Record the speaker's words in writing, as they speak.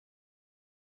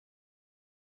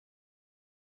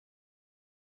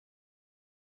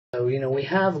So, we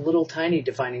have little tiny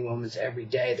defining moments every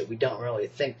day that we don't really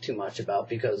think too much about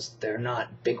because they're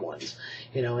not big ones,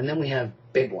 and then we have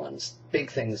big ones, big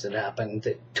things that happen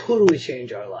that totally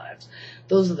change our lives.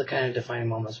 Those are the kind of defining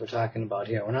moments we're talking about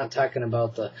here. We're not talking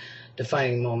about the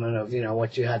defining moment of,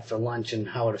 what you had for lunch and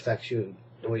how it affects you,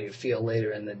 the way you feel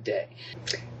later in the day.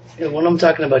 What I'm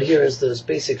talking about here is those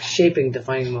basic shaping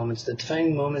defining moments, the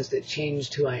defining moments that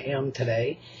changed who I am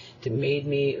today, that made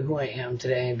me who I am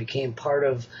today and became part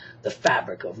of the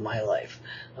fabric of my life.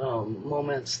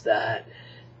 Moments that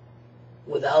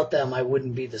without them I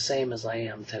wouldn't be the same as I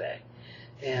am today.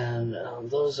 And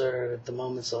those are the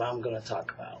moments that I'm going to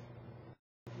talk about.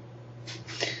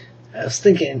 I was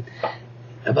thinking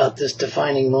about this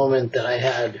defining moment that I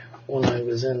had when I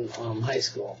was in high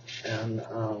school, and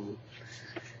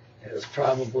it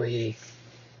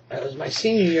was my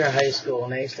senior year of high school,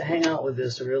 and I used to hang out with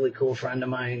this really cool friend of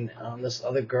mine, this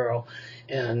other girl,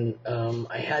 and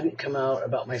I hadn't come out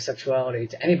about my sexuality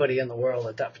to anybody in the world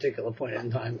at that particular point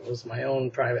in time. It was my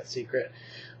own private secret,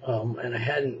 and I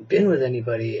hadn't been with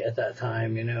anybody at that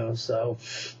time, so,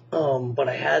 but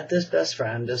I had this best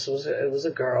friend. It was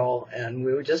a girl, and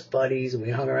we were just buddies, and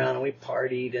we hung around, and we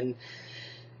partied, and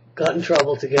got in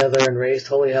trouble together, and raised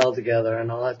holy hell together, and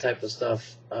all that type of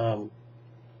stuff.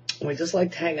 We just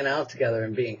liked hanging out together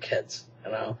and being kids,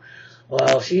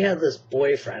 Well, she had this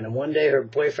boyfriend, and one day her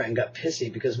boyfriend got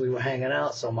pissy because we were hanging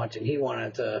out so much, and he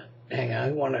wanted to hang out.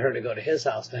 He wanted her to go to his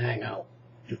house to hang out.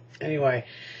 Anyway,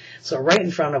 so right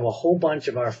in front of a whole bunch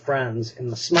of our friends in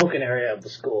the smoking area of the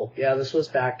school, yeah, this was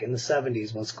back in the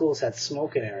 70s when schools had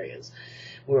smoking areas.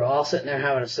 We were all sitting there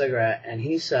having a cigarette, and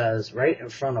he says, right in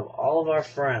front of all of our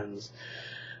friends,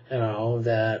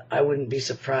 that I wouldn't be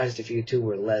surprised if you two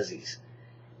were lesies.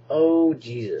 Oh,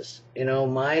 Jesus.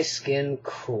 My skin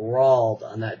crawled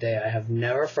on that day. I have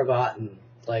never forgotten,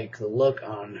 the look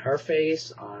on her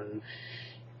face, on,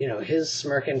 his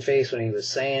smirking face when he was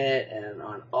saying it, and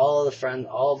on all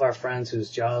of our friends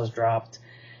whose jaws dropped,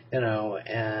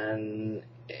 and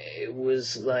it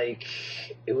was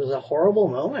a horrible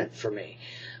moment for me,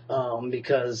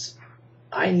 because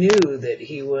I knew that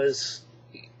he was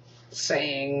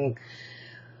saying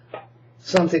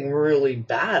something really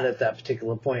bad at that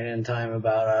particular point in time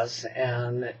about us,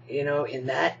 and in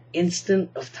that instant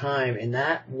of time, in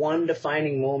that one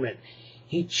defining moment,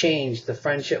 he changed the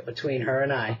friendship between her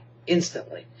and I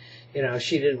instantly.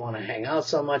 She didn't want to hang out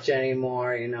so much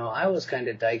anymore. I was kind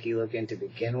of dykey looking to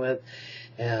begin with,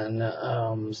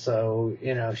 and so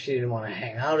she didn't want to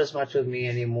hang out as much with me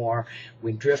anymore.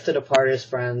 We drifted apart as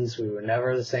friends. We were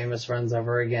never the same as friends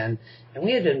ever again, and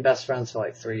we had been best friends for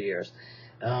 3 years.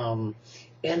 And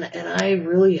I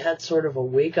really had sort of a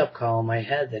wake-up call in my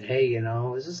head that, hey,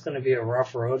 this is going to be a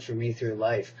rough road for me through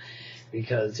life.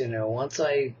 Because, once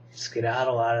I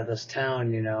skedaddle out of this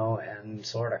town, and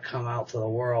sort of come out to the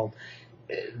world,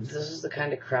 this is the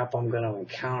kind of crap I'm going to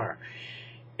encounter.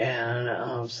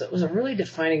 And so it was a really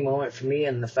defining moment for me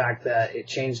in the fact that it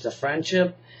changed the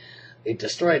friendship. It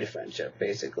destroyed a friendship,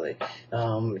 basically.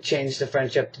 It changed the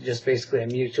friendship to just basically a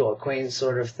mutual acquaintance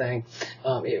sort of thing.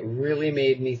 It really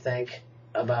made me think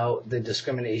about the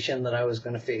discrimination that I was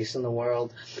going to face in the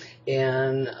world.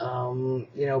 And,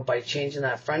 by changing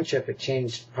that friendship, it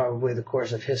changed probably the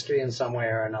course of history in some way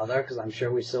or another, because I'm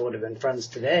sure we still would have been friends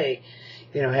today,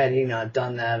 had he not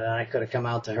done that, and I could have come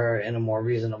out to her in a more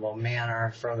reasonable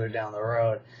manner further down the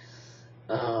road.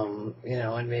 And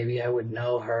maybe I would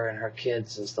know her and her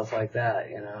kids and stuff like that,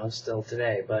 still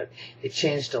today. But it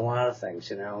changed a lot of things,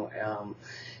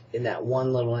 in that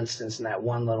one little instance, in that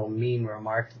one little mean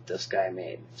remark that this guy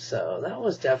made. So that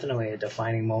was definitely a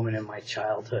defining moment in my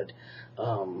childhood,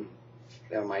 or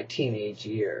my teenage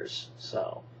years.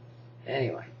 So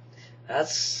anyway,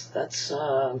 that's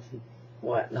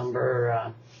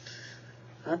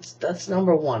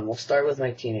number one. We'll start with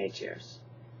my teenage years.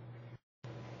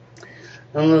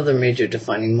 Another major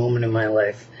defining moment in my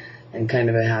life, and kind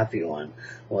of a happy one,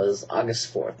 was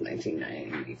August 4th,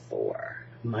 1994.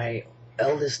 My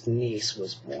eldest niece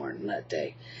was born that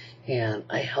day, and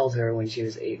I held her when she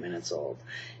was 8 minutes old.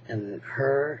 And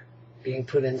her being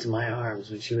put into my arms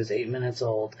when she was 8 minutes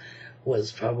old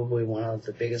was probably one of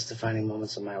the biggest defining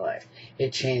moments of my life.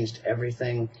 It changed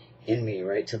everything in me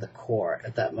right to the core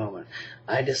at that moment.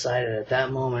 I decided at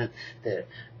that moment that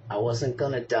I wasn't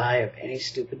going to die of any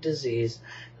stupid disease,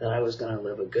 that I was going to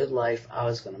live a good life, I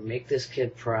was going to make this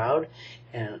kid proud,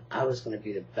 and I was going to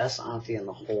be the best auntie in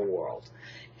the whole world.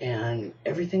 And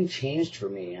everything changed for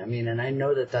me. And I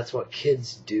know that that's what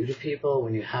kids do to people.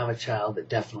 When you have a child, it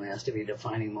definitely has to be a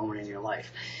defining moment in your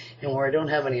life. And where I don't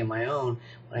have any of my own,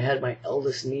 when I had my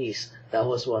eldest niece, that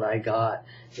was what I got,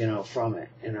 from it,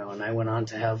 and I went on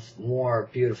to have more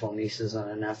beautiful nieces and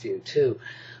a nephew too.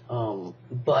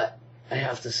 But I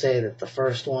have to say that the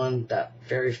first one, that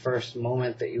very first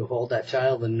moment that you hold that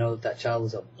child and know that that child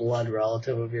is a blood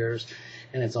relative of yours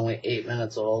and it's only 8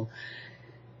 minutes old,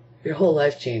 your whole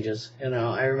life changes.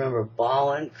 I remember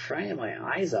bawling, crying my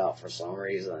eyes out for some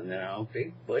reason,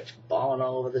 big Butch bawling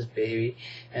all over this baby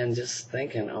and just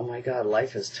thinking, oh my God,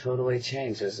 life has totally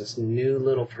changed. There's this new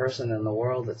little person in the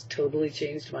world that's totally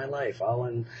changed my life, all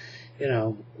in,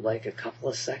 like a couple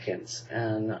of seconds.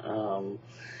 And,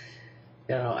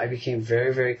 I became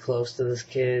very, very close to this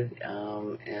kid,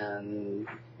 and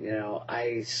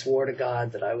I swore to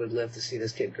God that I would live to see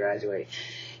this kid graduate.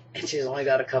 And she's only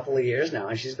got a couple of years now,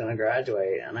 and she's going to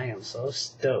graduate, and I am so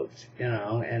stoked,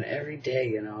 and every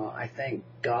day, I thank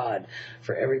God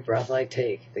for every breath I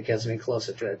take that gets me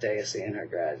closer to that day of seeing her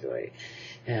graduate.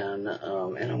 And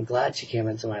I'm glad she came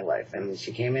into my life, and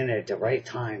she came in at the right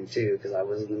time, too, because I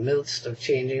was in the midst of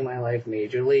changing my life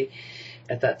majorly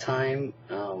at that time,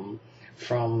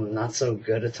 from not so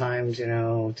good at times,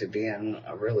 to being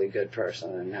a really good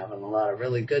person and having a lot of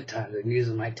really good times and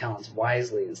using my talents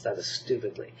wisely instead of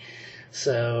stupidly.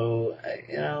 So,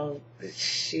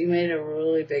 she made a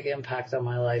really big impact on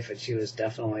my life, and she was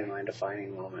definitely my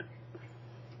defining moment.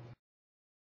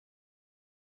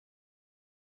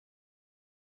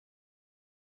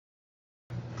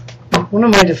 One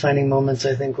of my defining moments,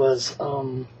 I think, was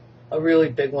a really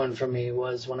big one for me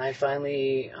was when I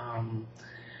finally...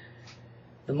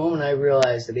 the moment I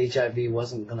realized that HIV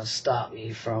wasn't going to stop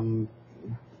me from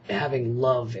having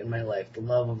love in my life, the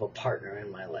love of a partner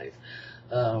in my life.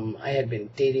 I had been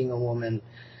dating a woman,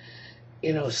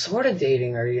 sort of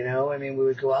dating her, we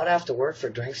would go out after work for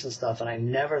drinks and stuff, and I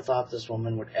never thought this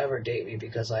woman would ever date me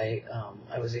because I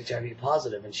was HIV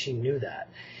positive, and she knew that.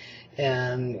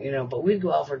 And, but we'd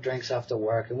go out for drinks after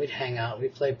work, and we'd hang out,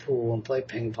 we'd play pool and play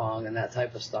ping pong and that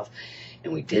type of stuff.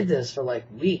 And we did this for like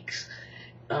weeks.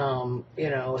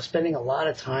 Spending a lot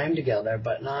of time together,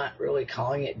 but not really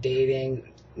calling it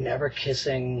dating, never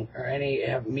kissing, or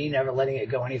me never letting it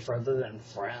go any further than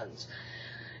friends.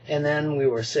 And then we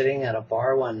were sitting at a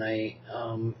bar one night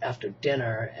after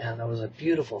dinner, and there was a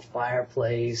beautiful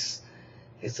fireplace.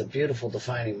 It's a beautiful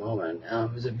defining moment.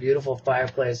 It was a beautiful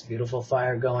fireplace, beautiful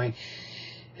fire going,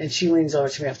 and she leans over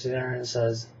to me after dinner and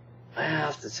says, I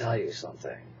have to tell you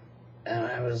something. And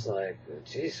I was like,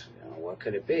 geez, what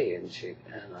could it be? And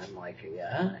I'm like,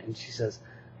 yeah. And she says,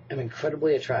 I'm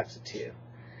incredibly attracted to you.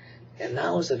 And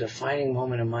that was a defining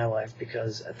moment in my life,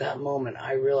 because at that moment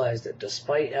I realized that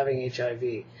despite having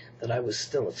HIV, that I was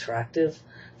still attractive,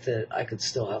 that I could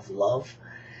still have love,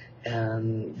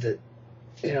 and that,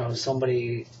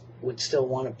 somebody would still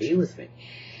want to be with me.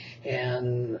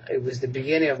 And it was the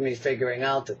beginning of me figuring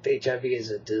out that HIV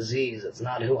is a disease. It's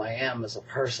not who I am as a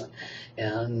person.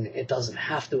 And it doesn't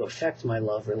have to affect my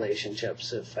love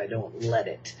relationships if I don't let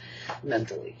it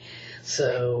mentally.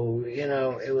 So,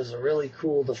 it was a really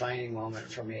cool defining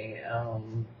moment for me.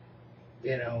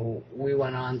 We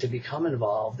went on to become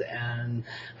involved, and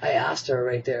I asked her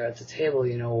right there at the table,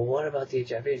 well, what about the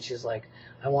HIV? And she's like,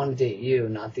 I want to date you,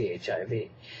 not the HIV.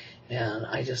 And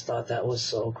I just thought that was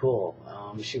so cool.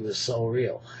 She was so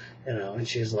real, and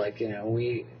she's like,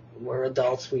 we're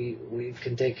adults. We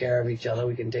can take care of each other.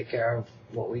 We can take care of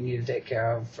what we need to take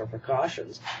care of for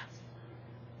precautions.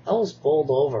 I was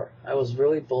bowled over. I was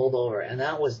really bowled over. And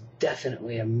that was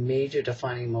definitely a major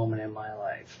defining moment in my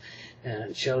life.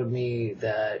 And it showed me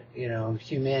that,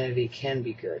 humanity can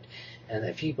be good, and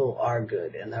that people are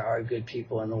good, and there are good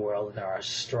people in the world, and there are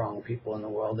strong people in the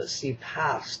world that see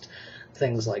past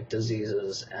things like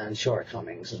diseases and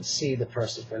shortcomings and see the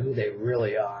person for who they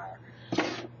really are.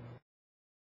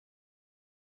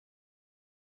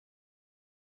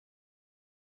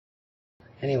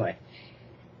 Anyway,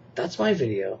 that's my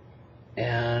video,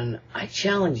 and I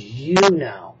challenge you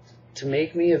now to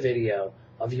make me a video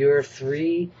of your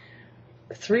three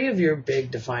of your big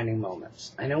defining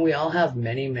moments. I know we all have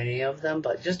many, many of them,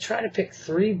 but just try to pick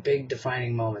 3 big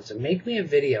defining moments and make me a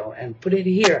video and put it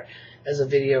here as a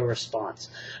video response.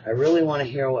 I really want to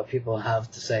hear what people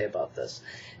have to say about this.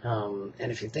 And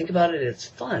if you think about it, it's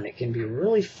fun. It can be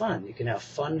really fun. You can have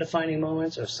fun defining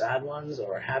moments, or sad ones,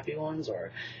 or happy ones,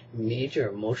 or major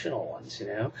emotional ones,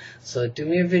 So do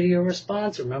me a video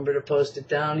response. Remember to post it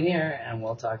down here, and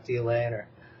we'll talk to you later.